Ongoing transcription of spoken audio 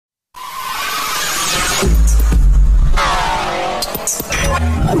It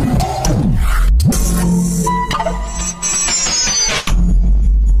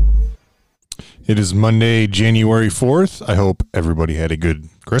is Monday, January 4th. I hope everybody had a good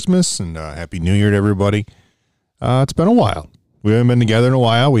Christmas and Happy New Year to everybody. It's been a while. We haven't been together in a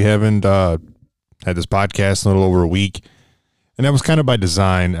while. We haven't had this podcast in a little over a week. And that was kind of by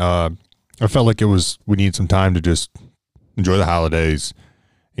design. I felt like we needed some time to just enjoy the holidays.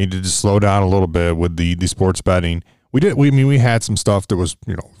 Needed to just slow down a little bit with the sports betting. We had some stuff that was,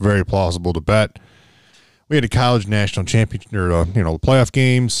 very plausible to bet. We had a college national championship, playoff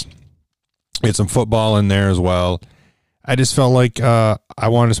games. We had some football in there as well. I just felt like I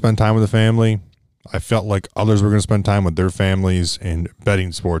wanted to spend time with the family. I felt like others were going to spend time with their families, and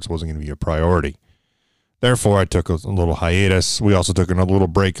betting sports wasn't going to be a priority. Therefore, I took a little hiatus. We also took another little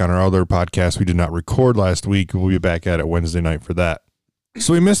break on our other podcast we did not record last week. We'll be back at it Wednesday night for that.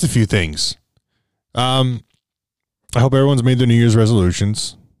 So we missed a few things. I hope everyone's made their New Year's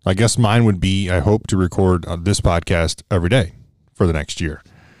resolutions. I guess mine would be I hope to record this podcast every day for the next year.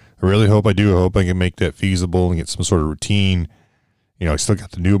 I really hope I do. I hope I can make that feasible and get some sort of routine. I still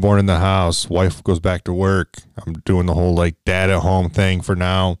got the newborn in the house. Wife goes back to work. I'm doing the whole dad at home thing for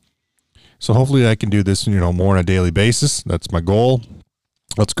now. So hopefully I can do this, more on a daily basis. That's my goal.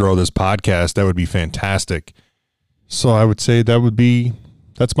 Let's grow this podcast. That would be fantastic. So I would say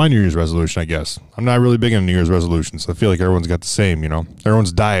that's my New Year's resolution, I guess. I'm not really big on New Year's resolutions. I feel like everyone's got the same,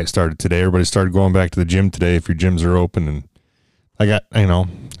 Everyone's diet started today. Everybody started going back to the gym today if your gyms are open. And I got,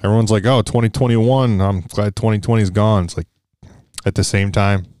 everyone's like, oh, 2021, I'm glad 2020 is gone. It's like, at the same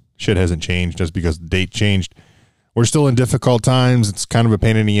time, shit hasn't changed just because the date changed. We're still in difficult times. It's kind of a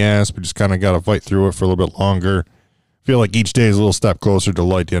pain in the ass. We just kind of got to fight through it for a little bit longer. I feel like each day is a little step closer to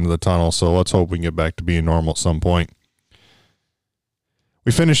light at the end of the tunnel, so let's hope we can get back to being normal at some point.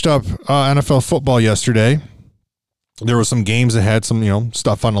 We finished up NFL football yesterday. There were some games that had some,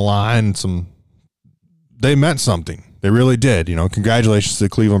 stuff on the line. They meant something. They really did. Congratulations to the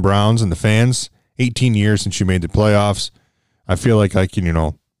Cleveland Browns and the fans. 18 years since you made the playoffs. I feel like I can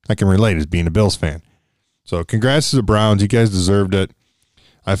relate as being a Bills fan. So congrats to the Browns. You guys deserved it.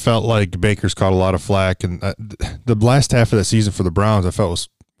 I felt like Baker's caught a lot of flack, and the last half of that season for the Browns I felt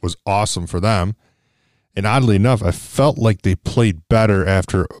was awesome for them. And oddly enough, I felt like they played better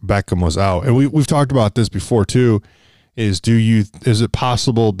after Beckham was out. And we've talked about this before too. Is it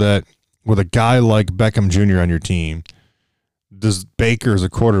possible that with a guy like Beckham Jr. on your team, does Baker as a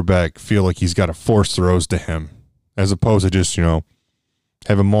quarterback feel like he's got to force throws to him as opposed to just,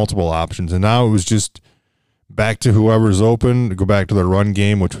 having multiple options? And now it was just back to whoever's open, to go back to the run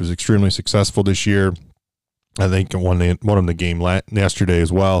game, which was extremely successful this year. I think won the game yesterday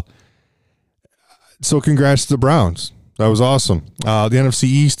as well. So congrats to the Browns. That was awesome. The NFC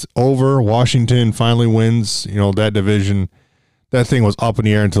East over. Washington finally wins, that division. That thing was up in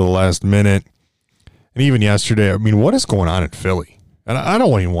the air until the last minute. And even yesterday, what is going on in Philly? And I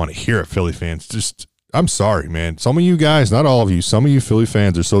don't even want to hear it, Philly fans. Just, I'm sorry, man. Some of you guys, not all of you, some of you Philly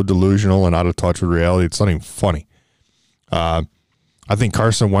fans are so delusional and out of touch with reality. It's not even funny. I think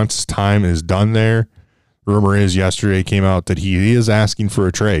Carson Wentz's time is done there. Rumor is yesterday came out that he is asking for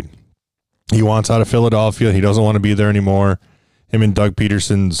a trade. He wants out of Philadelphia. He doesn't want to be there anymore. Him and Doug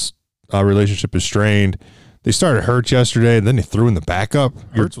Peterson's relationship is strained. They started Hurts yesterday, and then they threw in the backup.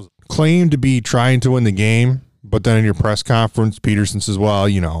 Hurts was claimed to be trying to win the game, but then in your press conference, Peterson says, well,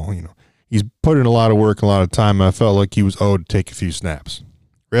 he's put in a lot of work, a lot of time. I felt like he was owed to take a few snaps.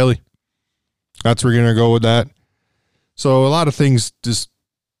 Really? That's where we're going to go with that? So a lot of things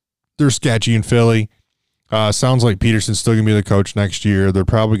they're sketchy in Philly. Sounds like Peterson's still going to be the coach next year. They're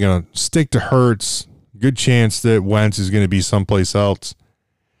probably going to stick to Hurts. Good chance that Wentz is going to be someplace else.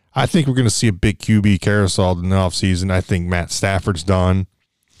 I think we're going to see a big QB carousel in the offseason. I think Matt Stafford's done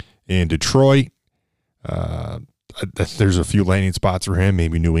in Detroit. There's a few landing spots for him,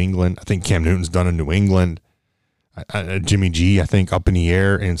 maybe New England. I think Cam Newton's done in New England. Jimmy G, I think, up in the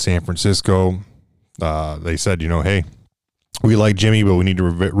air in San Francisco. They said, hey, we like Jimmy, but we need to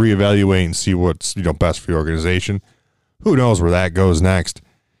reevaluate and see what's best for the organization. Who knows where that goes next?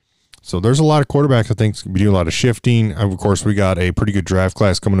 So there's a lot of quarterbacks I think going to be doing a lot of shifting. Of course, we got a pretty good draft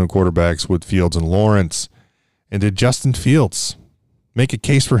class coming in quarterbacks with Fields and Lawrence. And did Justin Fields make a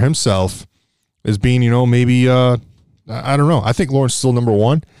case for himself as being, maybe I don't know. I think Lawrence is still number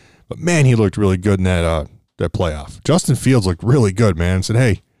one, but man, he looked really good in that playoff. Justin Fields looked really good, man. Said,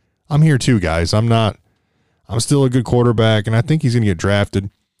 hey, I'm here too, guys. I'm still a good quarterback, and I think he's going to get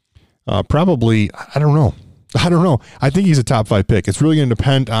drafted. Probably, I don't know. I think he's a top 5 pick. It's really going to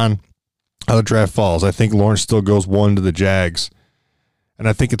depend on how the draft falls. I think Lawrence still goes 1 to the Jags. And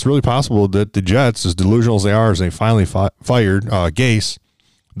I think it's really possible that the Jets, as delusional as they are, as they finally fired Gase,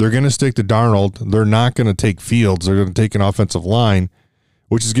 they're going to stick to Darnold. They're not going to take Fields. They're going to take an offensive line,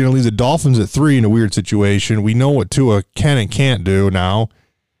 which is going to leave the Dolphins at 3 in a weird situation. We know what Tua can and can't do now.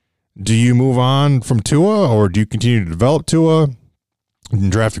 Do you move on from Tua, or do you continue to develop Tua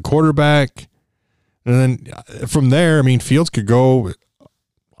and draft a quarterback? And then from there, I mean, Fields could go.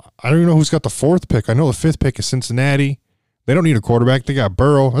 I don't even know who's got the 4th pick. I know the 5th pick is Cincinnati. They don't need a quarterback. They got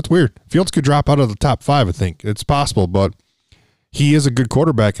Burrow. That's weird. Fields could drop out of the top 5, I think. It's possible, but he is a good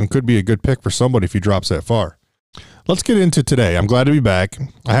quarterback and could be a good pick for somebody if he drops that far. Let's get into today. I'm glad to be back.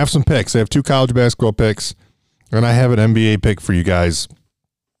 I have some picks. I have 2 college basketball picks, and I have an NBA pick for you guys.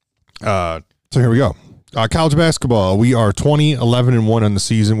 So here we go. College basketball. We are 20-11-1 on the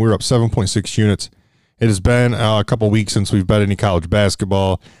season. We're up 7.6 units. It has been a couple weeks since we've bet any college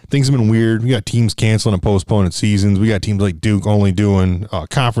basketball. Things have been weird. We got teams canceling and postponing seasons. We got teams like Duke only doing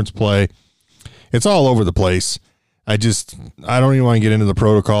conference play. It's all over the place. I don't even want to get into the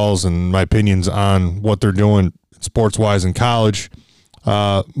protocols and my opinions on what they're doing sports-wise in college.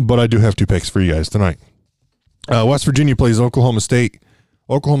 But I do have 2 picks for you guys tonight. West Virginia plays Oklahoma State.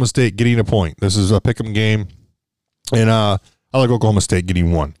 Oklahoma State getting a point. This is a pick'em game. And I like Oklahoma State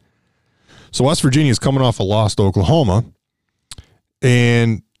getting 1. So West Virginia is coming off a loss to Oklahoma,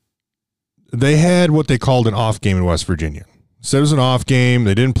 and they had what they called an off game in West Virginia. So it was an off game.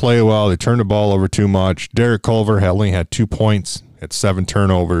 They didn't play well. They turned the ball over too much. Derek Culver only had 2 points, had 7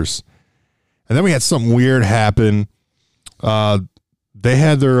 turnovers. And then we had something weird happen. They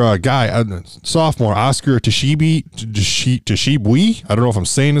had their guy, sophomore, Oscar Tshiebwe. I don't know if I'm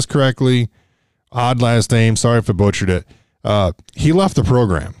saying this correctly. Odd last name. Sorry if I butchered it. He left the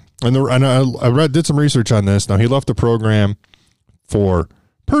program. And I did some research on this. Now, he left the program for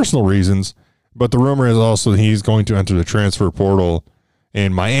personal reasons, but the rumor is also he's going to enter the transfer portal,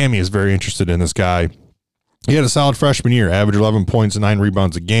 and Miami is very interested in this guy. He had a solid freshman year, averaged 11 points and 9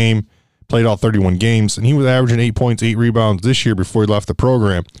 rebounds a game, played all 31 games, and he was averaging 8 points, 8 rebounds this year before he left the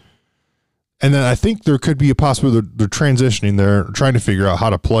program. And then I think there could be a possibility they're transitioning. They're trying to figure out how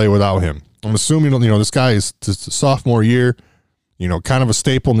to play without him. I'm assuming, this guy is just a sophomore year, kind of a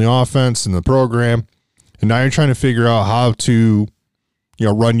staple in the offense and the program. And now you're trying to figure out how to,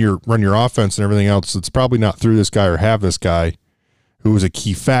 run your offense and everything else. It's probably not through this guy or have this guy who is a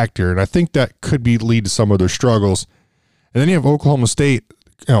key factor. And I think that could lead to some of their struggles. And then you have Oklahoma State,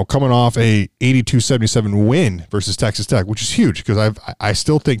 coming off a 82-77 win versus Texas Tech, which is huge because I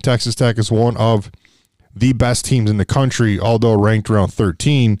still think Texas Tech is one of the best teams in the country, although ranked around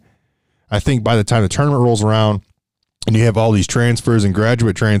 13. I think by the time the tournament rolls around, and you have all these transfers and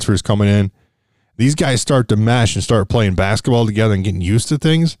graduate transfers coming in, these guys start to mesh and start playing basketball together and getting used to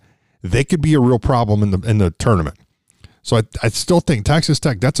things. They could be a real problem in the tournament. So I still think Texas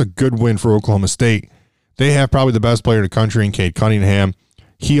Tech, that's a good win for Oklahoma State. They have probably the best player in the country in Cade Cunningham.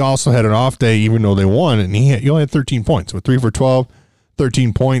 He also had an off day, even though they won, and he only had 13 points. With 3 for 12,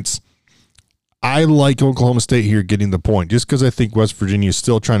 13 points. I like Oklahoma State here getting the point, just because I think West Virginia is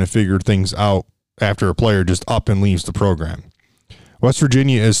still trying to figure things out after a player just up and leaves the program. West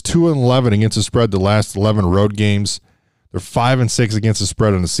Virginia is 2-11 against the spread the last 11 road games. They're 5-6 against the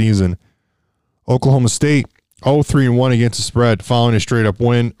spread in the season. Oklahoma State 0-3-1 against the spread, following a straight-up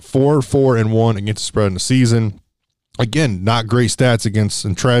win. 4-4-1 against the spread in the season. Again, not great stats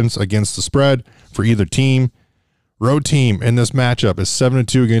and trends against the spread for either team. Road team in this matchup is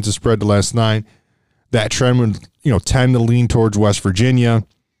 7-2 against the spread the last 9. That trend would tend to lean towards West Virginia.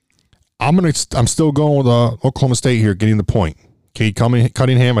 I'm still going with Oklahoma State here, getting the point. Cade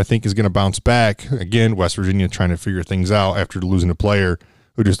Cunningham, I think, is going to bounce back. Again, West Virginia trying to figure things out after losing a player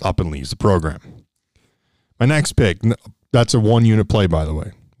who just up and leaves the program. My next pick, that's a 1-unit play, by the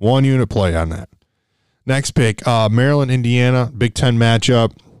way. 1-unit play on that. Next pick, Maryland, Indiana, Big Ten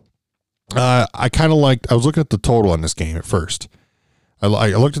matchup. I was looking at the total on this game at first. I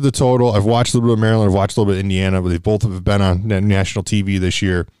looked at the total. I've watched a little bit of Maryland. I've watched a little bit of Indiana, but they both have been on national TV this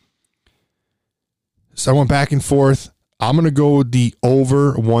year. So I went back and forth. I'm going to go with the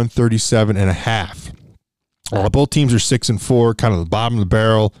over 137.5. Both teams are 6-4, kind of the bottom of the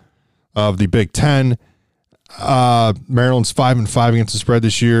barrel of the Big Ten. Maryland's 5-5 against the spread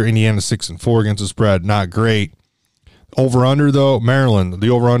this year. Indiana's 6-4 against the spread. Not great. Over-under, though, Maryland, the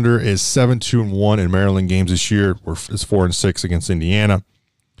over-under is 7-2-1 in Maryland games this year. It's 4-6 against Indiana.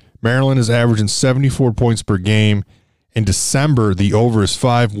 Maryland is averaging 74 points per game. In December, the over is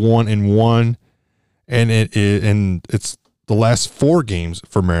 5-1-1. And it's the last 4 games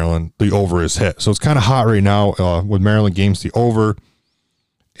for Maryland, the over is hit. So it's kind of hot right now with Maryland games, the over.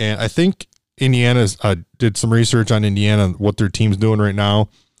 And I think Indiana did some research on Indiana, what their team's doing right now.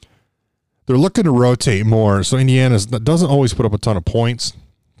 They're looking to rotate more. So Indiana doesn't always put up a ton of points,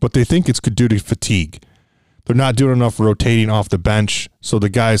 but they think it's due to fatigue. They're not doing enough rotating off the bench, so the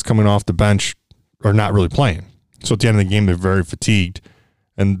guys coming off the bench are not really playing. So at the end of the game, they're very fatigued,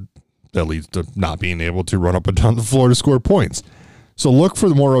 and that leads to not being able to run up and down the floor to score points. So look for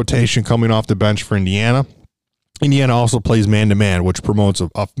more rotation coming off the bench for Indiana. Indiana also plays man-to-man, which promotes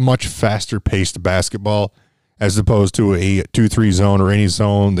a much faster-paced basketball as opposed to a 2-3 zone or any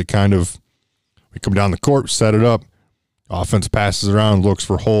zone that kind of, we come down the court, set it up, offense passes around, looks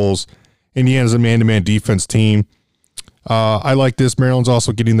for holes. Indiana's a man-to-man defense team. I like this. Maryland's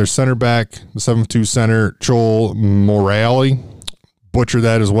also getting their center back, the 7'2" center, Joel Morale. Butcher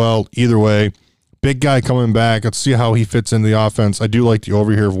that as well. Either way, big guy coming back. Let's see how he fits in the offense. I do like the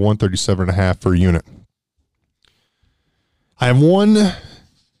over here of 137.5 per unit. I have one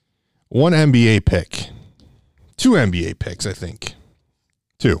NBA pick. Two NBA picks, I think.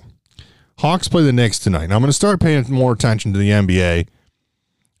 Two. Hawks play the Knicks tonight. Now, I'm going to start paying more attention to the NBA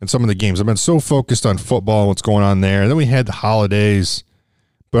and some of the games. I've been so focused on football and what's going on there. And then we had the holidays.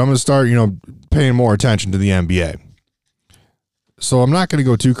 But I'm going to start, paying more attention to the NBA. So I'm not going to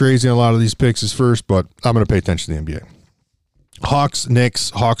go too crazy on a lot of these picks as first, but I'm going to pay attention to the NBA. Hawks, Knicks,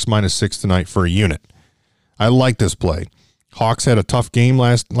 Hawks -6 tonight for a unit. I like this play. Hawks had a tough game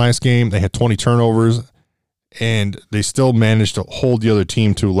last game. They had 20 turnovers, and they still managed to hold the other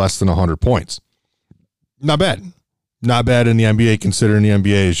team to less than 100 points. Not bad. Not bad in the NBA, considering the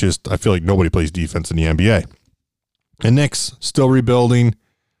NBA is just, I feel like nobody plays defense in the NBA. And Knicks still rebuilding.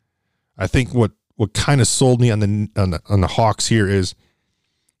 I think what kind of sold me on the Hawks here is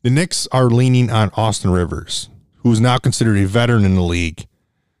the Knicks are leaning on Austin Rivers, who is now considered a veteran in the league.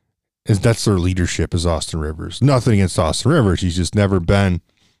 That's their leadership is Austin Rivers. Nothing against Austin Rivers. He's just never been,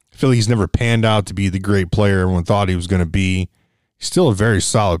 I feel like he's never panned out to be the great player everyone thought he was going to be. He's still a very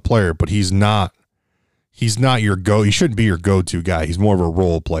solid player, but he's not your he shouldn't be your go-to guy. He's more of a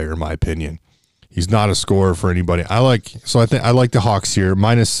role player, in my opinion. He's not a scorer for anybody. I like the Hawks here,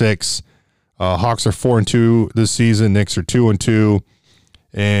 -6. Hawks are 4-2 this season. Knicks are 2-2,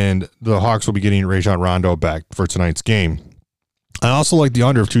 and the Hawks will be getting Rajon Rondo back for tonight's game. I also like the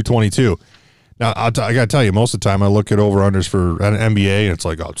under of 222. Now, I got to tell you, most of the time I look at over-unders for an NBA, and it's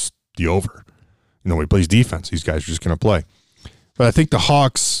like, oh, it's the over. He plays defense. These guys are just going to play. But I think the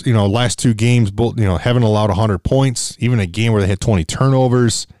Hawks, last two games, both, haven't allowed 100 points, even a game where they had 20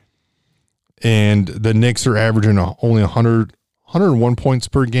 turnovers. And the Knicks are averaging only 101 points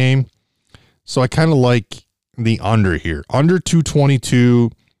per game. So I kind of like the under here. Under 222.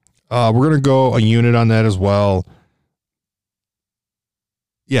 We're going to go a unit on that as well.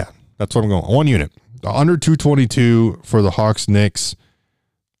 Yeah, that's what I'm going. One unit. Under 222 for the Hawks, Knicks.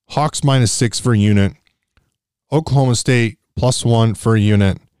 Hawks -6 for a unit. Oklahoma State +1 for a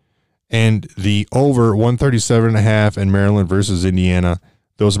unit. And the over 137.5 in Maryland versus Indiana.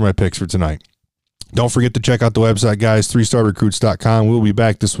 Those are my picks for tonight. Don't forget to check out the website, guys, 3starrecruits.com. We'll be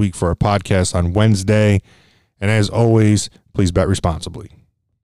back this week for our podcast on Wednesday. And as always, please bet responsibly.